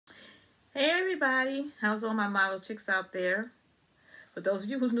Hey everybody, how's all my model chicks out there? For those of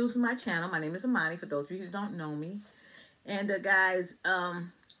you who's new to my channel, my name is Amani. For those of you who don't know me, and guys,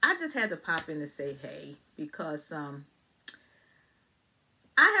 I just had to pop in to say hey because I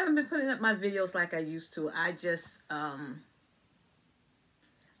haven't been putting up my videos like I used to. I wasn't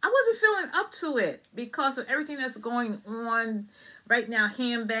feeling up to it because of everything that's going on right now.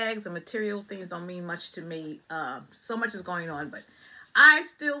 Handbags and material things don't mean much to me. So much is going on, but I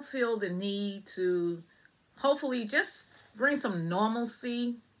still feel the need to hopefully just bring some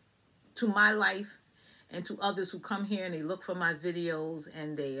normalcy to my life and to others who come here and they look for my videos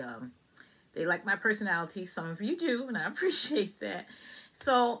and they like my personality. Some of you do, and I appreciate that.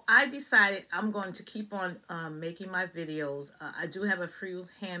 So I decided I'm going to keep on making my videos. I do have a few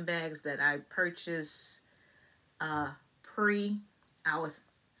handbags that I purchased pre our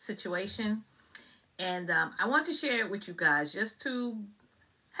situation. And I want to share it with you guys just to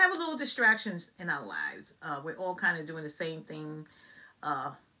have a little distractions in our lives. We're all kind of doing the same thing.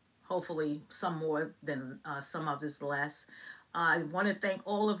 Hopefully some more than some of us less. I want to thank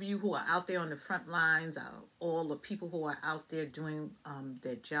all of you who are out there on the front lines, all the people who are out there doing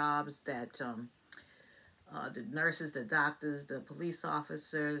their jobs, that the nurses, the doctors, the police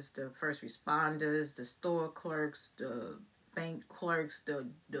officers, the first responders, the store clerks, the bank clerks, the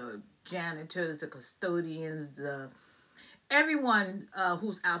janitors, the custodians, everyone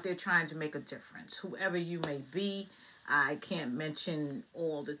who's out there trying to make a difference, whoever you may be. I can't mention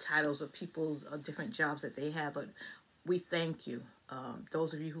all the titles of people's different jobs that they have, but we thank you.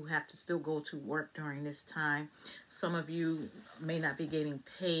 Those of you who have to still go to work during this time, some of you may not be getting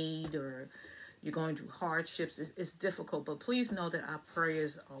paid or you're going through hardships. It's difficult, but please know that our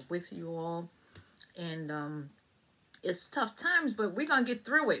prayers are with you all. And it's tough times, but we're going to get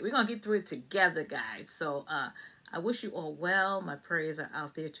through it. We're going to get through it together, guys. So I wish you all well. My prayers are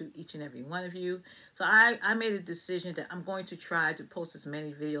out there to each and every one of you. So I made a decision that I'm going to try to post as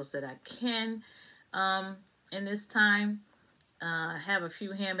many videos that I can in this time. I have a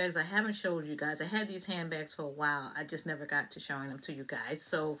few handbags I haven't showed you guys. I had these handbags for a while. I just never got to showing them to you guys.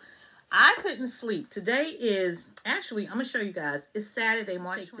 So I couldn't sleep. Today is, actually, I'm going to show you guys. It's Saturday,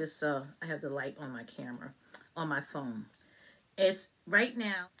 March. This, I have the light on my camera, on my phone. It's right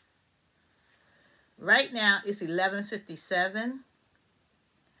now it's 11:57.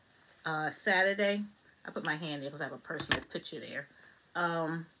 Saturday. I put my hand there because I have a personal picture there.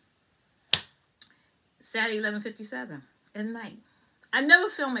 Saturday, 11:57 at night. I never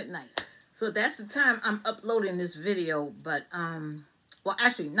film at night. So that's the time I'm uploading this video, but well,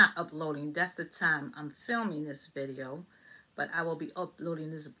 actually not uploading. That's the time I'm filming this video, but I will be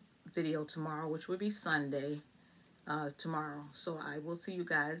uploading this video tomorrow, which will be Sunday tomorrow. So I will see you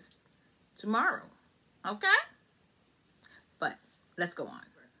guys tomorrow. Okay? But let's go on.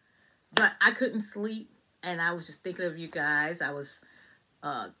 But I couldn't sleep, and I was just thinking of you guys. I was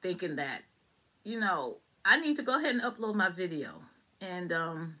thinking that, you know, I need to go ahead and upload my video. And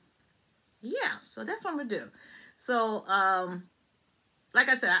yeah, so that's what I'm going to do. So, like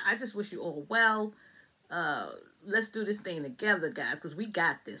I said, I just wish you all well. Let's do this thing together, guys, because we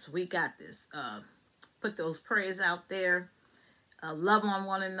got this. We got this. Put those prayers out there. Love on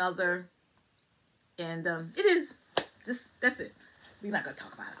one another. And it is this. That's it. We're not gonna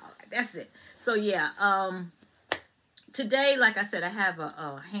talk about all that. That's it. So yeah. Today, like I said, I have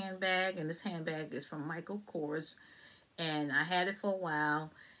a handbag, and this handbag is from Michael Kors, and I had it for a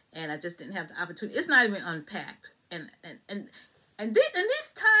while, and I just didn't have the opportunity. It's not even unpacked, and in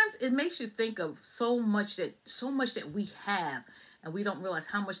these times, it makes you think of so much that we have, and we don't realize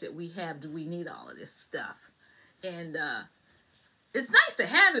how much that we have. Do we need all of this stuff? And it's nice to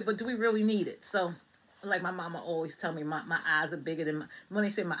have it, but do we really need it? So, like my mama always tell me, my eyes are bigger than when they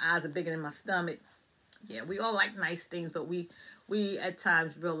say my eyes are bigger than my stomach. Yeah, we all like nice things, but we at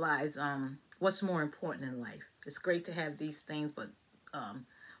times realize what's more important in life. It's great to have these things, but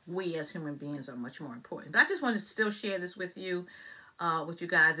we as human beings are much more important. But I just want to still share this with you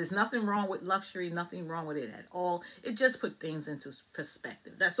guys. There's nothing wrong with luxury, nothing wrong with it at all. It just put things into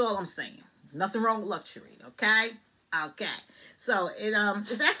perspective. That's all I'm saying. Nothing wrong with luxury, okay? Okay. So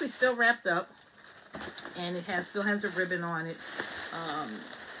it's actually still wrapped up, and it still has the ribbon on it.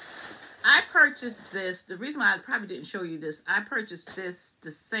 I purchased this. The reason why I probably didn't show you this, I purchased this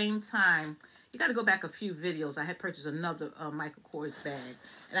the same time. You got to go back a few videos. I had purchased another Michael Kors bag,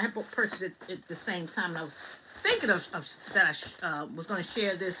 and I had purchased it at the same time. And I was thinking of that I was going to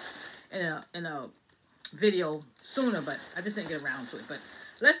share this in a video sooner, but I just didn't get around to it. But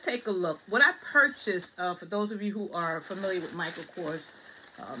let's take a look. What I purchased, for those of you who are familiar with Michael Kors,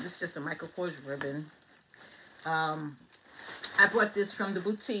 this is just a Michael Kors ribbon. I bought this from the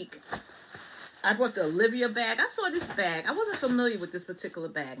boutique I bought the Olivia bag. I saw this bag. I wasn't familiar with this particular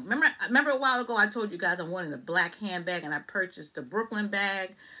bag. Remember a while ago I told you guys I wanted a black handbag and I purchased the Brooklyn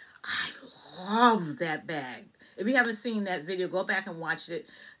bag. I love that bag. If you haven't seen that video, go back and watch it.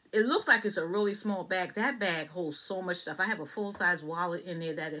 It looks like it's a really small bag. That bag holds so much stuff. I have a full-size wallet in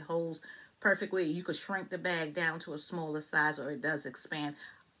there that it holds perfectly. You could shrink the bag down to a smaller size or it does expand.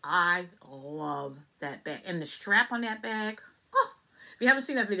 I love that bag. And the strap on that bag, oh, if you haven't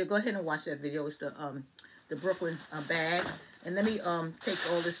seen that video, go ahead and watch that video. It's the Brooklyn bag. And let me take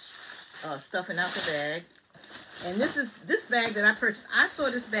all this stuffing out the bag. And this bag that I purchased. I saw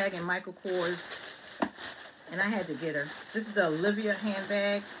this bag in Michael Kors, and I had to get her. This is the Olivia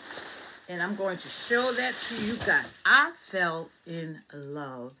handbag, and I'm going to show that to you guys. I fell in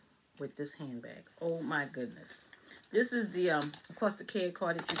love with this handbag. Oh my goodness. This is the, of course, the care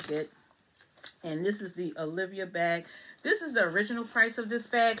card that you get. And this is the Olivia bag. This is the original price of this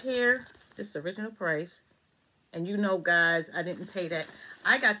bag here. This is the original price. And you know, guys, I didn't pay that.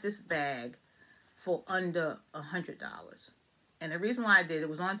 I got this bag for under $100. And the reason why I did, it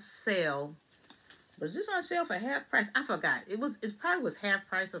was on sale. Was this on sale for half price? I forgot. It probably was half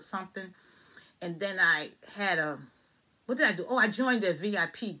price or something. And then I had what did I do? Oh, I joined their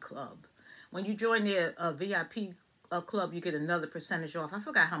VIP club. When you join their VIP club, you get another percentage off. I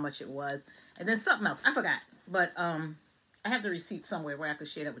forgot how much it was. And then something else. I forgot. But I have the receipt somewhere where I could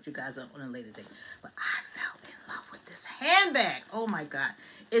share that with you guys on a later date. But I fell in love with this handbag. Oh my God.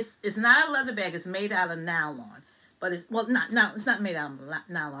 It's not a leather bag. It's made out of nylon. But it's, well, it's not made out of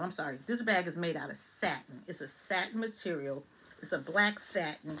nylon. I'm sorry. This bag is made out of satin. It's a satin material. It's a black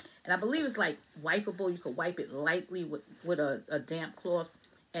satin. And I believe it's like wipeable. You could wipe it lightly with a damp cloth.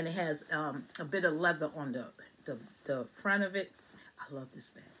 And it has a bit of leather on the front of it. I love this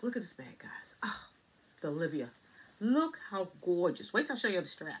bag. Look at this bag, guys. Oh, the Olivia. Look how gorgeous. Wait till I show you the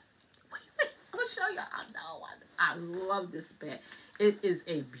strap. Wait. I'm going to show you. I know. I love this bag. It is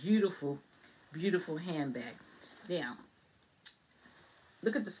a beautiful, beautiful handbag. Now,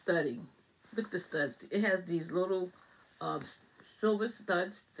 look at the studding. Look at the studs. It has these little silver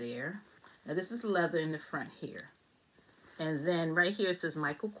studs there. Now, this is leather in the front here. And then right here it says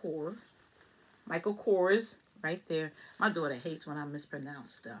Michael Kors. Michael Kors right there. My daughter hates when I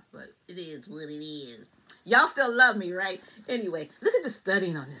mispronounce stuff, but it is what it is. Y'all still love me, right? Anyway, look at the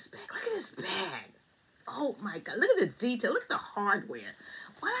studding on this bag. Look at this bag. Oh my God. Look at the detail. Look at the hardware.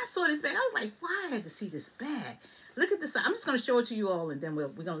 When I saw this bag, I was like, why I had to see this bag? Look at this. I'm just going to show it to you all, and then we're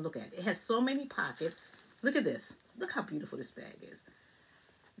going to look at it. It has so many pockets. Look at this. Look how beautiful this bag is.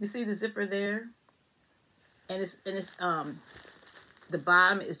 You see the zipper there? And it's the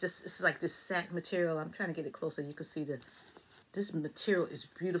bottom is just, it's like this satin material. I'm trying to get it closer. You can see this material is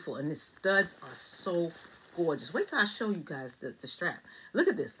beautiful, and the studs are so gorgeous. Wait till I show you guys the strap. Look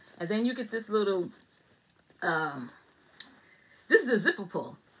at this. And then you get this little, this is the zipper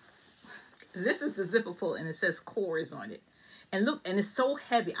pull. This is the zipper pull, and it says Kors on it. And look, and it's so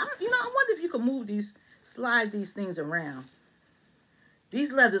heavy. I wonder if you can move these, slide these things around.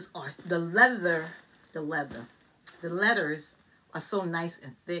 These leathers are, the letters are so nice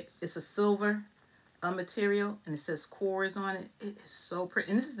and thick. It's a silver material, and it says Kors on it. It is so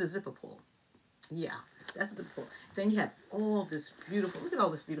pretty. And this is the zipper pull. Yeah, that's the zipper pull. Then you have all this beautiful, look at all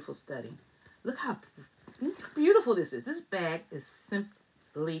this beautiful studding. Look how beautiful this is. This bag is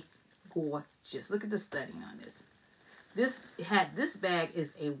simply gorgeous. Look at the studding on this. This bag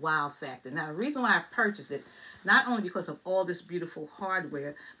is a wow factor. Now, the reason why I purchased it, not only because of all this beautiful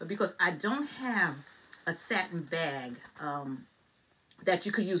hardware, but because I don't have a satin bag that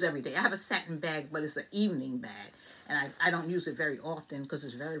you could use every day. I have a satin bag, but it's an evening bag, and I don't use it very often because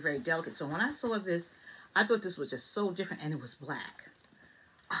it's very, very delicate. So when I saw this, I thought this was just so different, and it was black.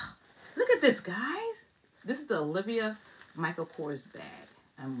 Oh, look at this, guys. This is the Olivia Michael Kors bag,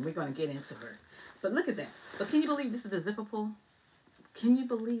 and we're going to get into her. But look at that. But can you believe this is the zipper pull? Can you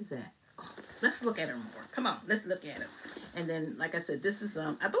believe that? Oh, let's look at her more. Come on, let's look at her. And then, like I said, this is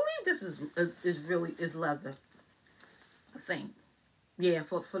I believe this is really leather. I think. Yeah,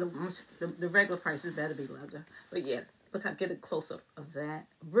 for the regular price, it better be leather. But yeah, look how, get a close up of that.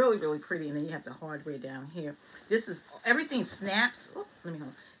 Really, really pretty. And then you have the hardware down here. This is, everything snaps. Oh, let me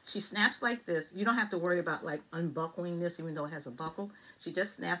hold. She snaps like this. You don't have to worry about like unbuckling this, even though it has a buckle. She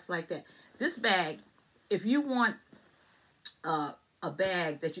just snaps like that. This bag, if you want a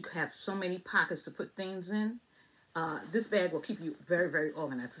bag that you can have so many pockets to put things in, this bag will keep you very, very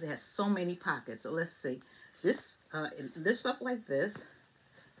organized because it has so many pockets. So let's see. This, it lifts up like this.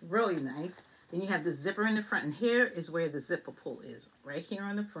 Really nice. Then you have the zipper in the front. And here is where the zipper pull is. Right here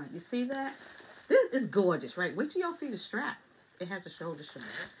on the front. You see that? This is gorgeous, right? Wait till y'all see the strap. It has a shoulder strap.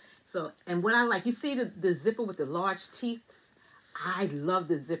 So, and what I like, you see the zipper with the large teeth? I love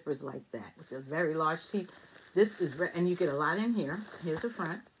the zippers like that with the very large teeth. This is, and you get a lot in here. Here's the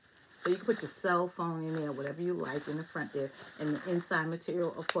front. So you can put your cell phone in there, whatever you like in the front there. And the inside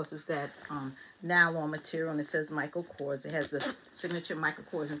material, of course, is that nylon material. And it says Michael Kors. It has the signature Michael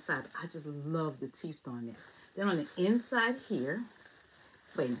Kors inside. I just love the teeth on there. Then on the inside here,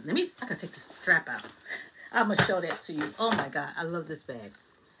 wait, I can take the strap out. I'm going to show that to you. Oh my God, I love this bag.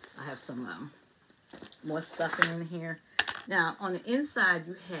 I have some more stuffing in here. Now, on the inside,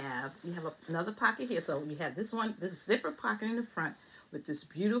 you have another pocket here. So you have this zipper pocket in the front with this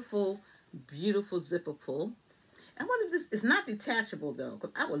beautiful, beautiful zipper pull. And what if this is not detachable though?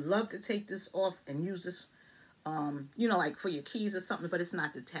 Because I would love to take this off and use this, you know, like for your keys or something, but it's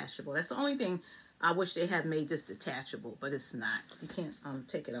not detachable. That's the only thing I wish they had made this detachable, but it's not. You can't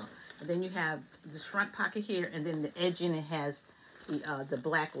take it off. And then you have this front pocket here, and then the edging, it has the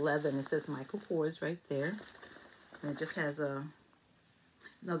black leather, and it says Michael Kors right there. And it just has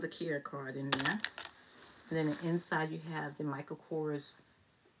another care card in there. And then the inside you have the Michael Kors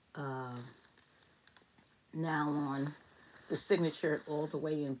nylon, the signature all the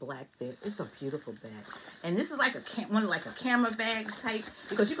way in black there. It's a beautiful bag. And this is like a camera bag type,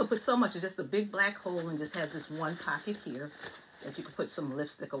 because you can put so much. It's just a big black hole and just has this one pocket here that you can put some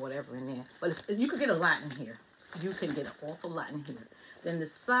lipstick or whatever in there. But you can get a lot in here. You can get an awful lot in here. Then the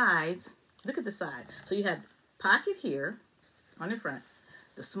sides, look at the side. So you have pocket here on the front,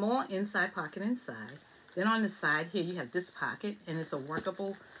 the small inside pocket inside. Then on the side here, you have this pocket, and it's a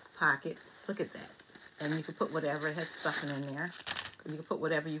workable pocket. Look at that. And you can put whatever. It has stuffing in there. You can put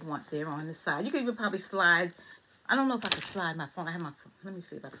whatever you want there on the side. You can even probably slide. I don't know if I can slide my phone. I have my phone. Let me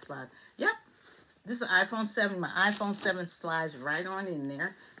see if I can slide. Yep. This is an iPhone 7. My iPhone 7 slides right on in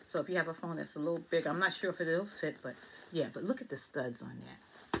there. So if you have a phone that's a little big, I'm not sure if it'll fit, but yeah. But look at the studs on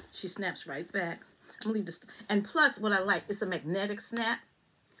that. She snaps right back. I'm gonna leave this. And plus, what I like, it's a magnetic snap.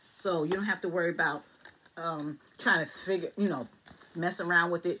 So you don't have to worry about trying to mess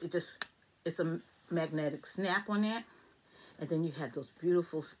around with it. It's a magnetic snap on that. And then you have those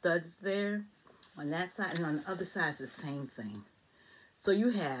beautiful studs there on that side, and on the other side is the same thing. So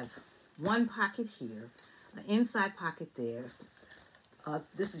you have one pocket here, an inside pocket there.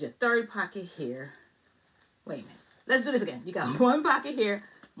 This is your third pocket here. Wait a minute. Let's do this again. You got one pocket here.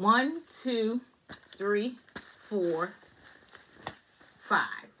 1, 2, 3, 4, 5.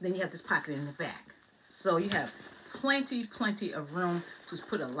 Then you have this pocket in the back. So you have plenty of room to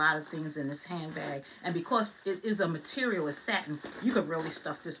put a lot of things in this handbag. And because it is a material, it's satin, you could really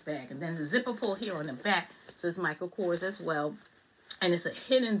stuff this bag. And then the zipper pull here on the back says Michael Kors as well. And it's a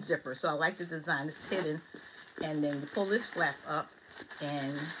hidden zipper. So I like the design. It's hidden. And then you pull this flap up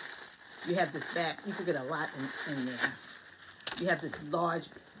and you have this back. You could get a lot in there. You have this large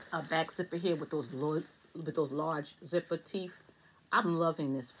back zipper here with those large zipper teeth. I'm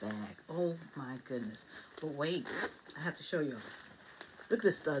loving this bag. Oh my goodness. But wait, I have to show you. Look at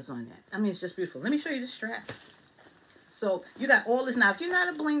the studs on that. I mean, it's just beautiful. Let me show you the strap. So you got all this. Now, if you're not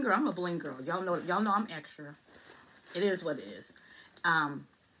a bling girl, I'm a bling girl. Y'all know I'm extra. It is what it is.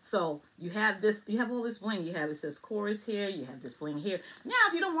 So you have this, you have all this bling. It says Kors here. You have this bling here. Now,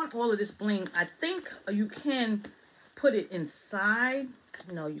 if you don't want all of this bling, I think you can put it inside.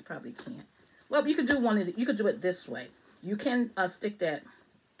 No, you probably can't. Well, you could do you could do it this way. You can stick that,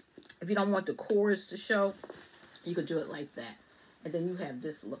 if you don't want the Kors to show, you could do it like that. And then you have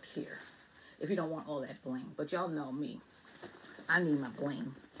this look here, if you don't want all that bling. But y'all know me. I need my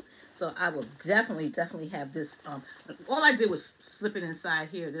bling. So I will definitely have this. All I did was slip it inside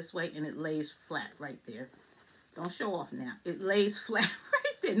here this way, and it lays flat right there. Don't show off now. It lays flat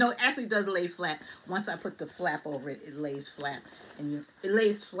right there. No, it actually does lay flat. Once I put the flap over it, it lays flat. And it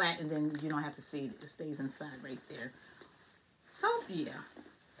lays flat, and then you don't have to see it. It stays inside right there. So, yeah.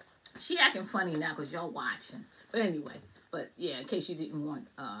 She acting funny now because y'all watching. But anyway, yeah, in case you didn't want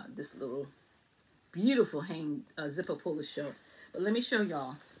this little beautiful zipper pull to show. But let me show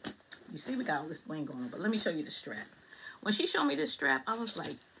y'all. You see we got all this bling going on, but let me show you the strap. When she showed me this strap, I was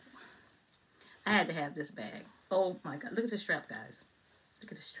like, I had to have this bag. Oh my God. Look at the strap, guys.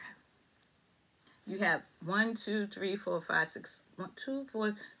 Look at the strap. You have 1, 2, 3, 4, 5, 6, 1, 2,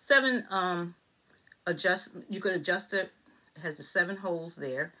 4, 7 you could adjust it. It has the 7 holes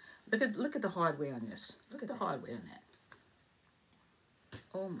there. Look at the hardware on this. Look at the hardware on that.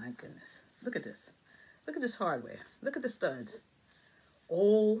 Oh my goodness. Look at this. Look at this hardware. Look at the studs.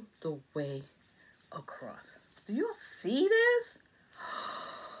 All the way across. Do you all see this?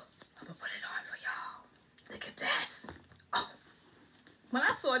 I'm gonna put it on for y'all. Look at this. Oh. When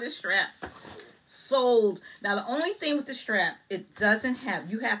I saw this strap, sold. Now the only thing with the strap, it doesn't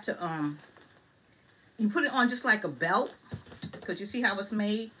have, you have to you put it on just like a belt, because you see how it's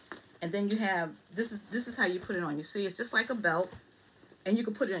made, and then you have this is how you put it on. You see, it's just like a belt, and you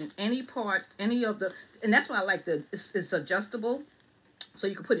can put it in any part, any of the, and that's why I like it's adjustable, so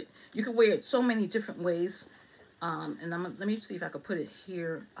you can put it, you can wear it so many different ways. And let me see if I could put it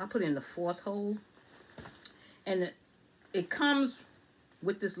here. I'll put it in the 4th hole, and it comes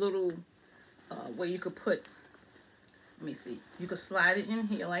with this little where you could put, let me see, you could slide it in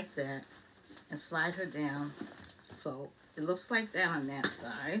here like that and slide her down, so it looks like that on that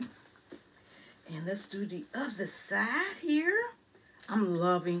side. And let's do the other side here. I'm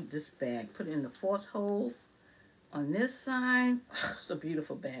loving this bag. Put it in the 4th hole on this side. It's a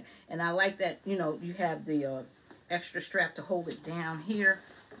beautiful bag, and I like that, you know, you have the extra strap to hold it down here.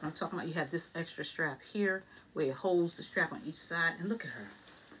 I'm talking about you have this extra strap here where it holds the strap on each side. And look at her.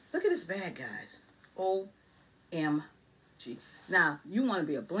 Look at this bag, guys. OMG. Now, you want to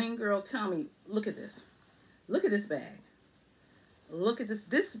be a bling girl, tell me, look at this. Look at this bag. Look at this.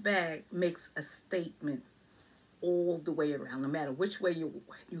 This bag makes a statement all the way around, no matter which way you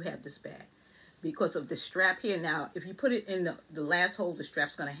have this bag, because of the strap here. Now, if you put it in the last hole, the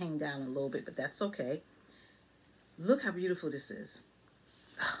strap's going to hang down a little bit, but that's okay. Look how beautiful this is.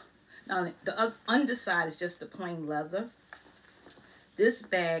 Now, the underside is just the plain leather. This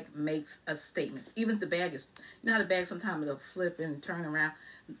bag makes a statement. Even if the bag is, you know how the bag sometimes it'll flip and turn around.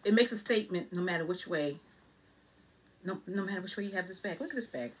 It makes a statement no matter which way. No matter which way you have this bag. Look at this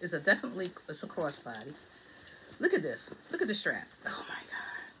bag. It's a crossbody. Look at this. Look at the strap. Oh my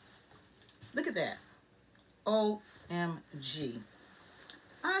God. Look at that. OMG.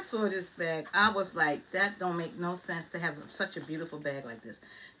 I saw this bag. I was like, that don't make no sense to have such a beautiful bag like this.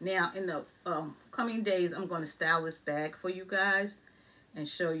 Now, in the coming days, I'm going to style this bag for you guys and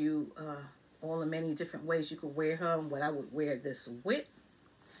show you all the many different ways you could wear her and what I would wear this with.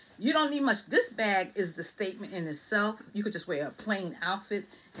 You don't need much. This bag is the statement in itself. You could just wear a plain outfit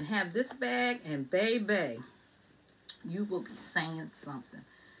and have this bag, and baby, you will be saying something.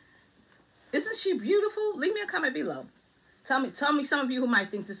 Isn't she beautiful? Leave me a comment below. Tell me some of you who might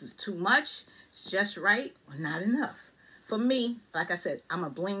think this is too much, it's just right, or not enough. For me, like I said, I'm a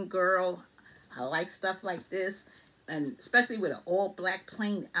bling girl. I like stuff like this, and especially with an all black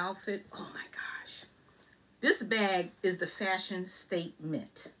plain outfit. Oh my gosh. This bag is the fashion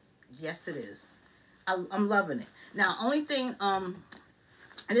statement. Yes, it is. I'm loving it. Now, only thing,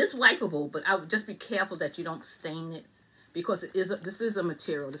 it is wipeable, but I would just be careful that you don't stain it, because this is a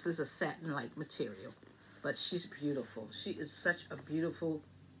material. This is a satin-like material. But she's beautiful. She is such a beautiful,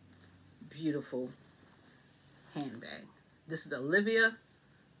 beautiful handbag. This is the Olivia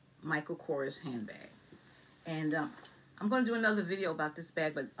Michael Kors handbag. And I'm going to do another video about this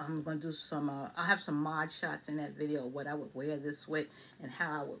bag, but I'm going to do some, I'll have some mod shots in that video, what I would wear this with and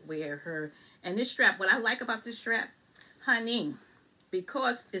how I would wear her. And this strap, what I like about this strap, honey,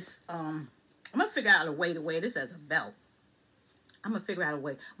 because it's, I'm going to figure out a way to wear this as a belt. I'm going to figure out a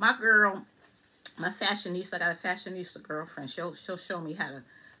way. My girl, my fashionista, I got a fashionista girlfriend. She'll show me how to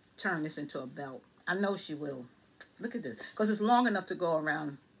turn this into a belt. I know she will. Look at this. Because it's long enough to go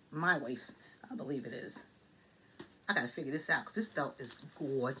around my waist. I believe it is. I got to figure this out, because this belt is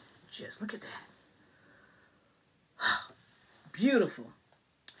gorgeous. Look at that. Beautiful.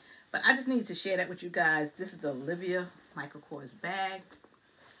 But I just needed to share that with you guys. This is the Olivia Michael Kors bag.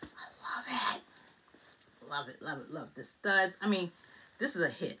 I love it. Love it, love it, love the studs. I mean, this is a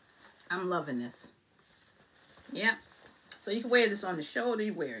hit. I'm loving this. Yeah. So you can wear this on the shoulder.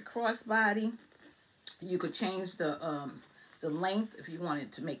 You wear it crossbody. You could change the length if you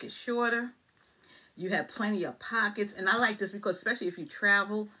wanted to make it shorter. You have plenty of pockets, and I like this because especially if you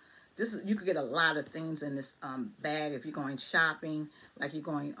travel, you could get a lot of things in this bag if you're going shopping, like you're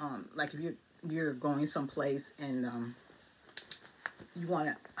going like if you're going someplace and you want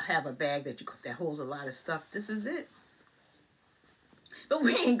to have a bag that holds a lot of stuff. This is it. But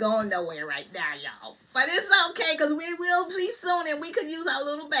we ain't going nowhere right now, y'all. But it's okay, because we will be soon, and we could use our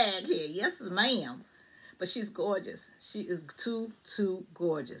little bag here. Yes, ma'am. But she's gorgeous. She is too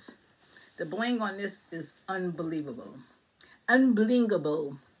gorgeous. The bling on this is unbelievable.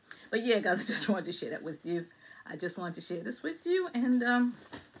 Unblingable. But yeah, guys, I just wanted to share that with you. I just wanted to share this with you. And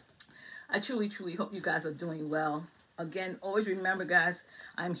I truly hope you guys are doing well. Again, always remember, guys,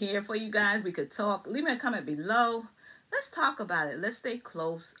 I'm here for you guys. We could talk. Leave me a comment below. Let's talk about it. Let's stay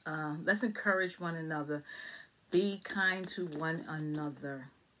close. Let's encourage one another. Be kind to one another.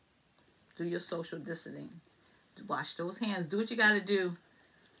 Do your social distancing. Wash those hands. Do what you got to do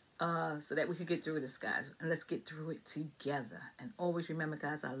so that we can get through this, guys. And let's get through it together. And always remember,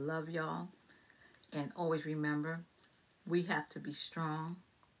 guys, I love y'all. And always remember, we have to be strong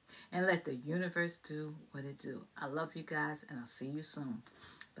and let the universe do what it do. I love you guys, and I'll see you soon.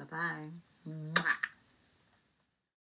 Bye-bye.